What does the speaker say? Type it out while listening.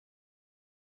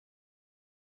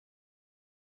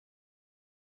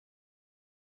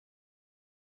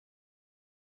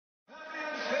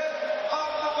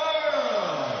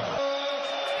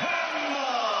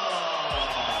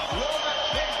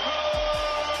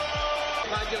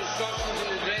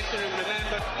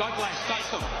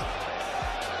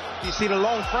You see the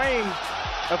long frame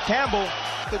of Campbell.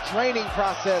 The training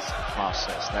process.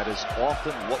 That is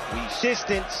often what we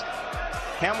Distance.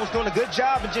 Campbell's doing a good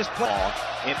job of just playing.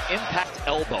 An impact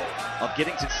elbow of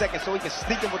getting to Second, so he can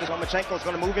sneak in with his. Lomachenko's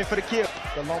going to move in for the kill.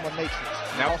 The Loma matrix.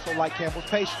 Now, also like Campbell's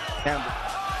patience. Campbell.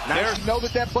 Nice. You know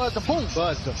that buzzed him. Boom.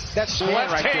 Buzzed him. That's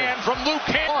left right hand there. from Luke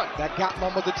Campbell. That got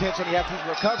Loma's attention. He's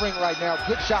recovering right now.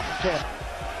 Good shot from Campbell.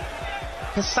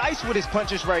 Precise with his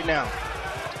punches right now.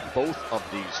 Both of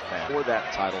these men for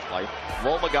that title fight.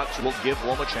 Loma will give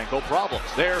Lomachenko problems.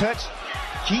 There, Touch.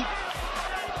 Keep.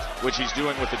 which he's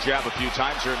doing with the jab a few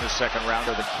times here in this second round.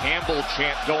 Or the Campbell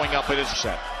chant going up at his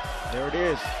set. There it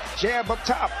is. Jab up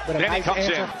top. But Then nice he comes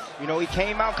answer. in. You know, he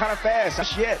came out kind of fast.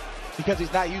 Not yet. Because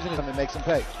he's not using it, it makes him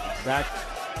pay. Exactly.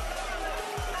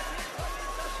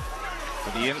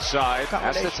 To the inside,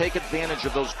 has to take advantage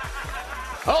of those.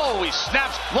 Oh, he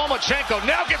snaps. Lomachenko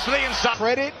now gets to the inside.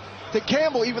 Credit to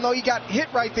Campbell, even though he got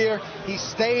hit right there, he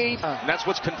stayed. And that's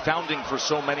what's confounding for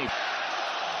so many.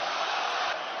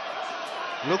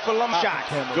 Look for Loma shot.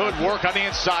 Campbell. Good work on the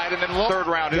inside, and then third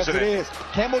round, Yes, isn't it it? is.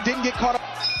 Campbell didn't get caught up.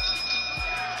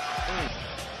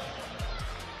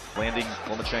 Landing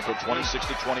Lomachenko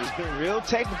 26-20. He's been real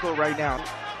technical right now.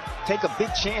 Take a big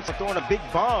chance of throwing a big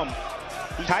bomb.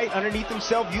 He's tight underneath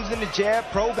himself, using the jab,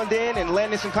 probing in, and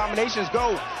landing some combinations.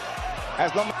 Go.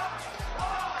 As Loma.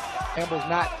 Campbell's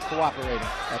not cooperating.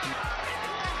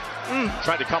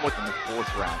 Tried to come with in the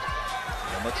fourth round.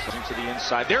 Loma to the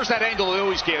inside. There's that angle he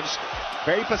always gives.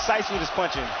 Very precise with his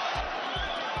punching.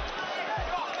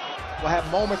 Will have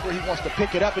moments where he wants to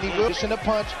pick it up, and he will position the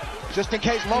punch. Just in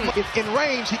case Loma is in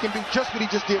range, he can do just what he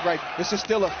just did right. This is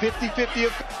still a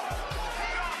 50-50.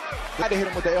 Tried to hit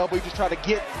him with the elbow. He just tried to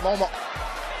get Loma.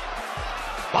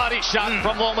 Body shot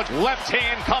from Loma. Left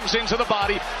hand comes into the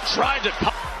body. Tried to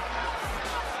come.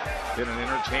 Been an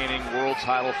entertaining world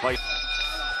title fight.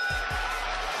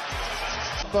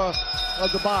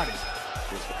 Of the body.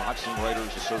 It's the Boxing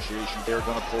Writers Association. They're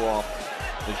going to pull off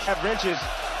the Have wrenches,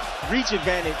 reach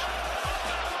advantage.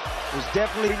 Was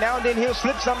definitely now and then he'll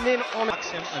slip something in on it.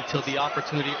 Until the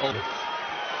opportunity opens.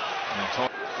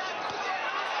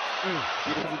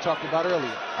 We talked about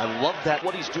earlier. I love that.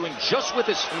 What he's doing just with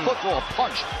his foot roll, a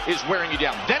punch, is wearing you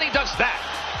down. Then he does that.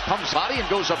 Comes body and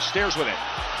goes upstairs with it.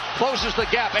 Closes the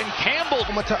gap, and Campbell.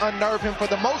 To unnerve him for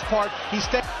the most part, he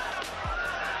stayed.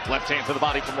 Left hand to the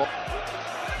body from.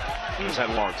 He's had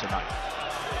Lard tonight.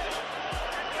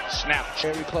 Snap.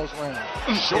 Very close range.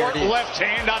 Short left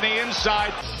hand on the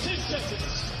inside.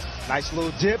 Nice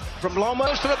little dip from Loma.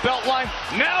 Goes to the belt line.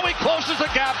 Now he closes the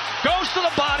gap. Goes to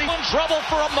the body. In trouble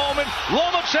for a moment.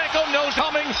 Lomachenko knows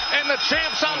coming, and the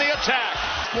champ's on the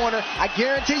attack. Corner. I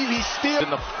guarantee you, he's still In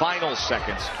the final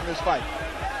seconds. in this fight.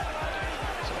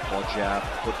 Ball jab.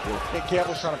 Footwork. I think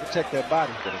Campbell's trying to protect that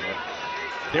body.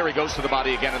 There he goes to the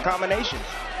body again. Combinations.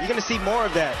 You're going to see more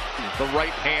of that. The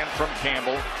right hand from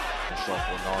Campbell.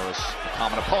 Linares, a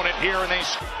common opponent here,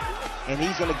 And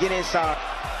he's going to get inside.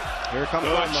 Here comes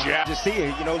Good Loma. jab. Just see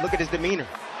it. You know, look at his demeanor.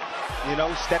 You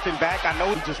know, stepping back. I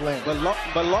know He just landed.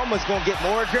 but Loma's going to get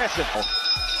more aggressive.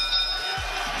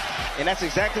 And that's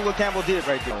exactly what Campbell did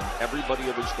right there. Everybody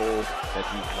of his goal that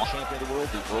he won champion of the world,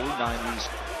 the early 90s.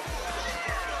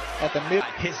 At the mid.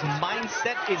 His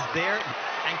mindset is there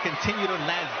and continue to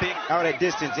land big. Out at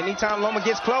distance. Anytime Loma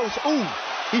gets close, ooh,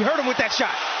 he hurt him with that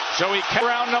shot. So he kept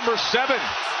round number 7.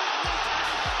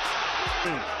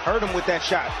 Hurt him with that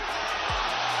shot.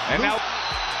 And now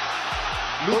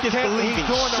Lucas believing. He's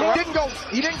doing the right.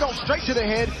 He didn't go straight to the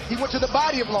head. He went to the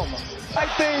body of Loma. Right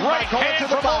thing. right going hand to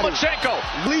the from body. Lomachenko.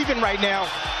 Leaving right now.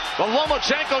 But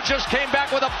Lomachenko just came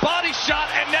back with a body shot,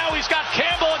 and now he's got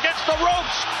Campbell against the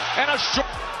ropes. And a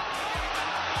short.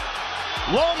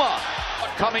 Loma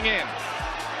coming in.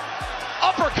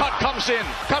 Uppercut comes in.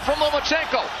 Cut from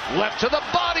Lomachenko. Left to the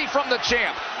body from the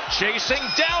champ. Chasing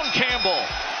down Campbell.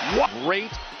 What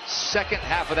great second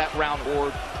half of that round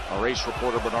board. Our race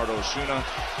reporter Bernardo Osuna,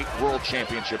 8 world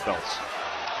championship belts.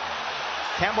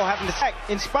 Campbell having to sack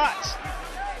in spots.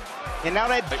 And now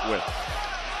that Right with.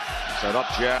 Set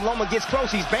up jab. Loma gets close,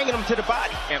 he's banging him to the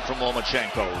body. And from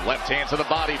Lomachenko. Left hand to the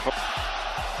body.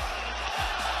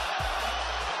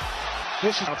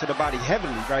 Pushing out to the body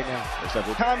heavily right now.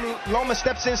 Every Time Loma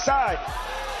steps inside.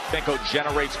 Lomachenko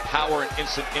generates power and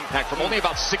instant impact from only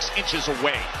about 6 inches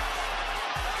away.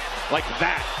 Like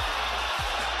that.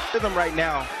 Rhythm right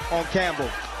now on Campbell.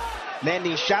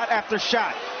 Landing shot after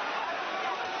shot.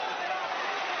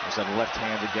 There's that left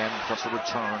hand again. Plus the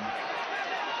return.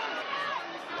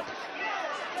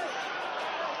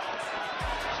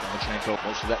 Lomachenko,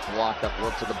 most of that block, that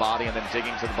work to the body, and then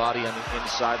digging to the body on the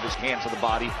inside, his hand to the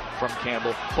body from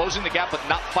Campbell. Closing the gap, but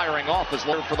not firing off as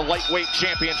well for the lightweight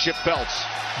championship belts.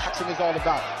 Boxing is all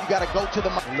about. You got to go to the...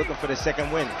 Looking for the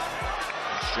second win.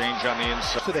 Exchange on the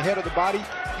inside. To the head of the body.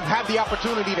 You have the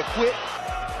opportunity to quit.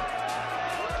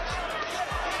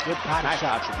 Good body Nice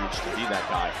shot. attributes to be that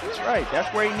guy. That's right.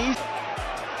 That's where he needs.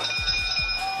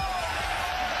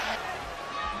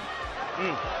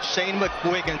 Shane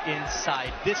McGuigan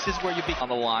inside. This is where you be On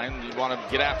the line, you want to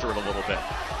get after it a little bit.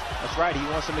 That's right. He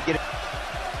wants him to get it.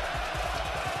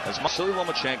 As Vasiliy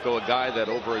Lomachenko, a guy that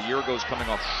over a year ago is coming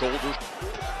off shoulders.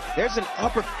 There's an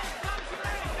upper.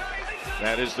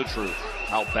 That is the truth.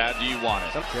 How bad do you want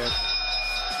it? Okay.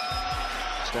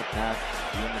 Step back,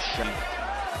 in the shot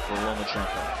for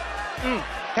Lomachenko.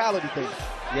 Mentality thing.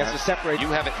 He has to separate. You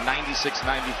have it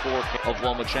 96-94 of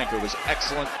Lomachenko. It was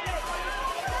excellent.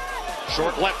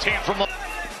 Short left hand from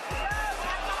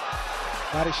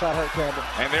Body shot hurt Campbell.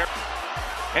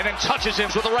 and then touches him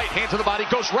with the right hand to the body,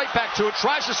 goes right back to it,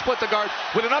 tries to split the guard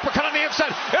with an uppercut on the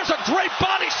inside. There's a great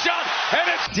body shot, and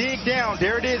it's Dig down.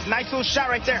 There it is. Nice little shot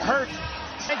right there. Hurts.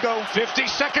 And go. 50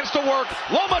 seconds to work.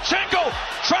 Lomachenko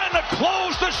trying to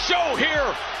close the show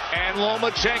here. And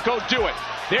Lomachenko do it.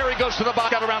 There he goes to the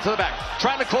body, got around to the back.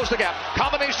 Trying to close the gap.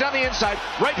 Combination on the inside.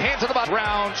 Right hand to the body.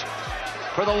 Round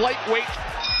for the lightweight.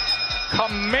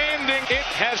 Commanding. It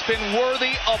has been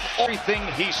worthy of everything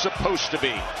he's supposed to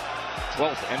be.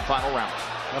 12th and final round.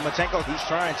 Lomachenko, he's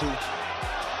trying to.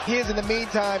 He is in the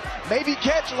meantime. Maybe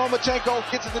catch Lomachenko,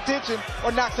 gets his attention,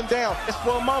 or knocks him down. Just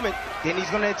for a moment. Then he's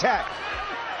going to attack.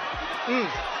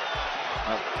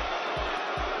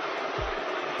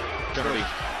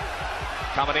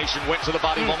 Combination went to the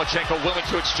body. Lomachenko willing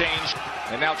to exchange.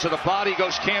 And now to the body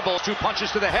goes Campbell. 2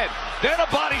 punches to the head. Then a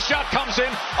body shot comes in.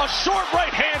 A short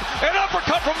right hand. An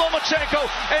uppercut from Lomachenko.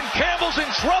 And Campbell's in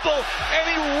trouble. And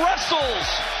he wrestles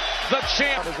the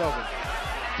champ. Is over.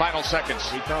 Final seconds.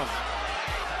 He comes.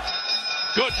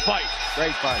 Good fight.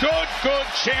 Great fight. Good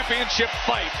championship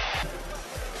fight.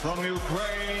 From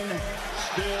Ukraine,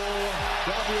 still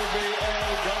WBA,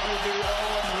 WBO,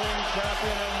 and ring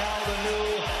champion, and now the new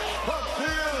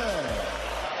Vasiliy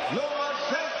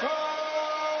Lomachenko.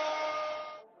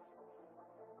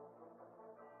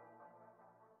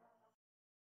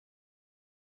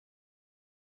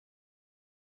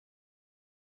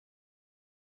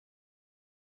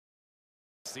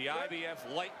 The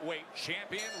IBF lightweight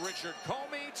champion, Richard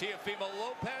Comey, Teofimo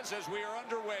Lopez, as we are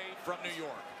underway from New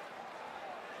York.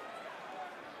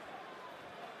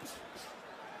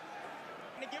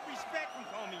 Trying to get respect from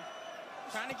Comey.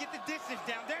 Trying to get the distance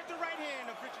down. There's the right hand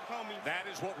of Richard Comey. That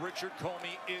is what Richard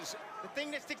Comey is. The thing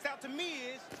that sticks out to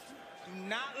me is do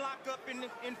not lock up in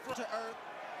front to earth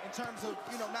in terms of,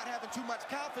 not having too much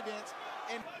confidence.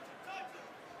 And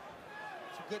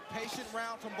it's a good patient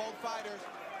round from both fighters.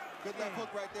 Good left hook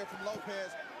right there from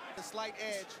Lopez. The slight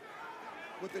edge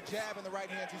with the jab and the right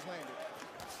hands he's landed.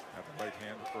 Had the right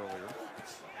hand earlier.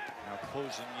 Now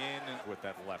closing in with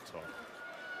that left hook.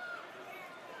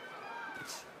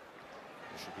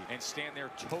 Should be. And stand there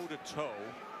toe-to-toe,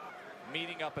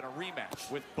 meeting up in a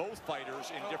rematch with both fighters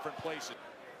in different places.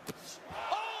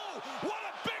 Oh, what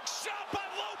a big shot by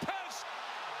Lopez!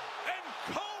 And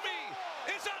Comey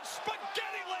is on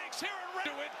spaghetti legs here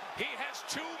in Red. He has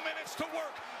 2 minutes to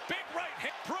work. Big right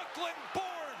hit. Brooklyn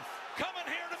born, coming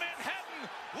here to Manhattan,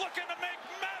 looking to make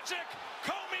magic.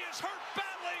 Comey is hurt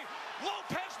badly.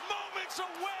 Lopez moments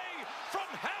away from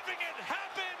having it happen.